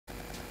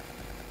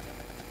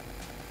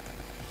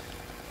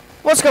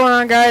What's going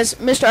on, guys?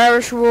 Mr.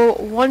 Irish Rule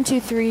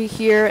 123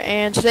 here,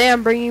 and today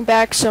I'm bringing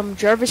back some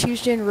Jarvis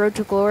Houston Road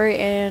to Glory.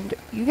 And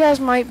you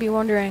guys might be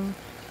wondering,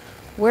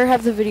 where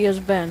have the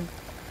videos been?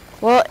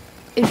 Well,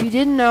 if you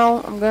didn't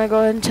know, I'm gonna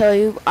go ahead and tell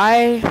you.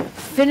 I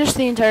finished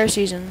the entire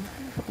season,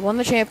 won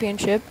the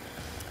championship,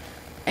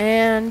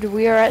 and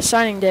we are at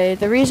signing day.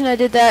 The reason I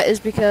did that is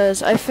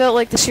because I felt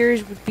like the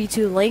series would be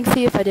too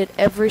lengthy if I did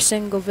every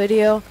single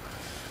video.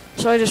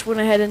 So I just went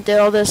ahead and did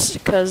all this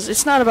because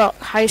it's not about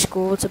high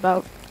school, it's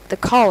about the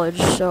college.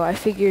 So I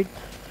figured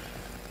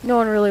no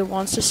one really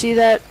wants to see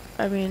that.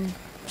 I mean,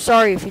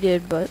 sorry if you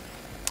did, but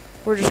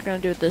we're just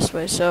going to do it this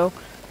way. So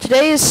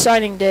today is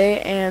signing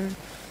day, and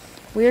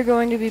we are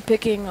going to be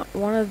picking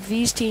one of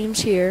these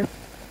teams here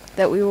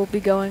that we will be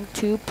going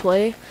to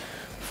play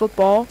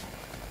football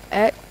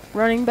at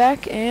running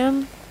back,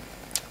 and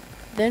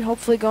then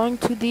hopefully going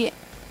to the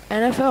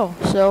NFL.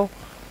 So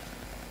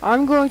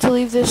I'm going to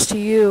leave this to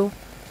you.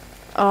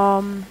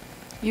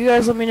 You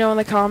guys let me know in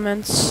the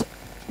comments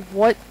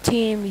what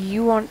team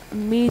you want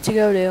me to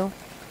go to.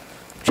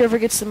 Whichever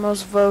gets the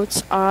most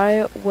votes,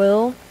 I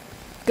will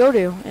go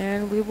to,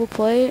 and we will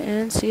play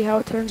and see how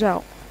it turns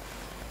out.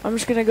 I'm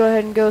just going to go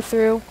ahead and go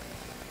through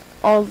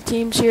all the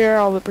teams here,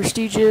 all the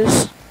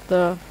prestiges,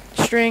 the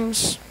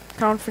strings,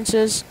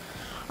 conferences.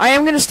 I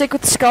am going to stick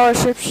with the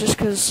scholarships just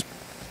because,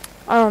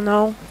 I don't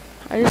know,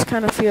 I just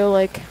kind of feel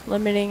like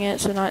limiting it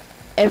so not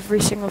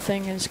every single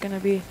thing is going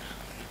to be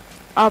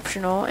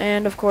optional.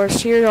 And of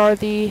course, here are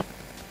the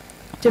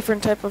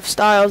different type of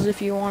styles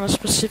if you want a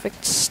specific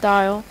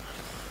style,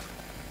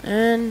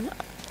 and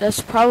that's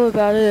probably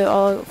about it.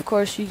 Of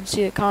course, you can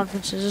see the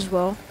conferences as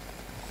well,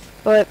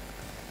 but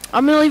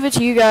I'm gonna leave it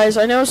to you guys.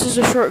 I know this is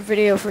a short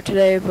video for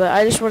today, but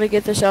I just want to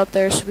get this out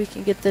there so we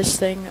can get this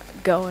thing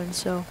going.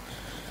 So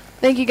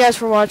thank you guys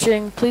for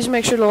watching. Please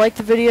make sure to like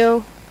the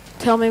video,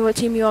 tell me what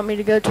team you want me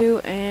to go to,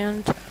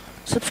 and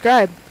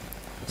subscribe.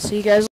 See you guys.